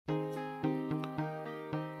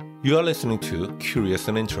You are listening to Curious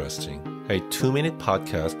and Interesting, a 2-minute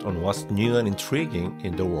podcast on what's new and intriguing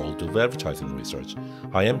in the world of advertising research.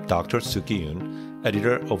 I am Dr. Suki Yoon,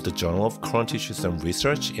 editor of the Journal of Current Issues and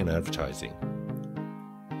Research in Advertising.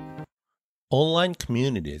 Online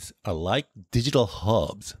communities are like digital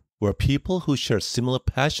hubs where people who share similar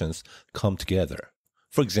passions come together.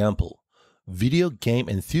 For example, video game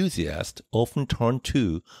enthusiasts often turn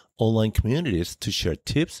to online communities to share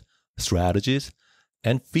tips, strategies,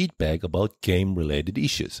 and feedback about game-related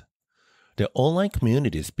issues. The online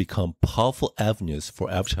communities become powerful avenues for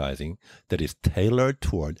advertising that is tailored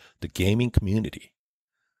toward the gaming community.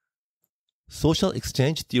 Social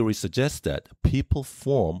exchange theory suggests that people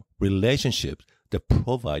form relationships that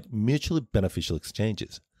provide mutually beneficial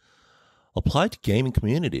exchanges. Applied to gaming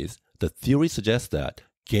communities, the theory suggests that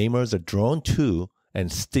gamers are drawn to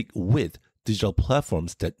and stick with digital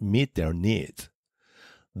platforms that meet their needs.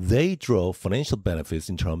 They draw financial benefits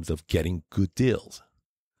in terms of getting good deals.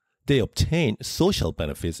 They obtain social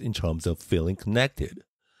benefits in terms of feeling connected.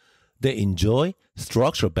 They enjoy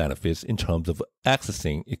structural benefits in terms of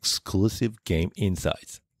accessing exclusive game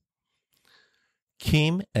insights.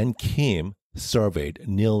 Kim and Kim surveyed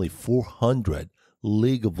nearly 400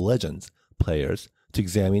 League of Legends players to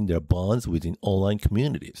examine their bonds within online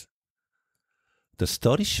communities. The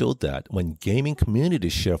study showed that when gaming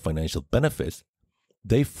communities share financial benefits,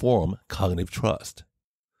 they form cognitive trust.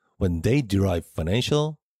 When they derive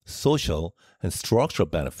financial, social, and structural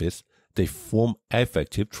benefits, they form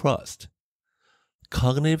affective trust.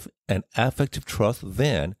 Cognitive and affective trust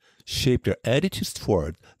then shape their attitudes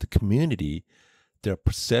toward the community, their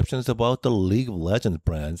perceptions about the League of Legends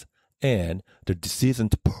brands, and their decision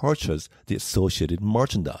to purchase the associated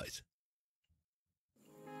merchandise.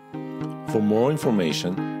 For more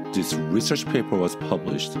information, this research paper was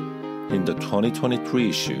published in the 2023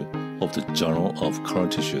 issue of the Journal of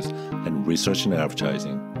Current Issues and Research in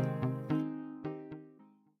Advertising.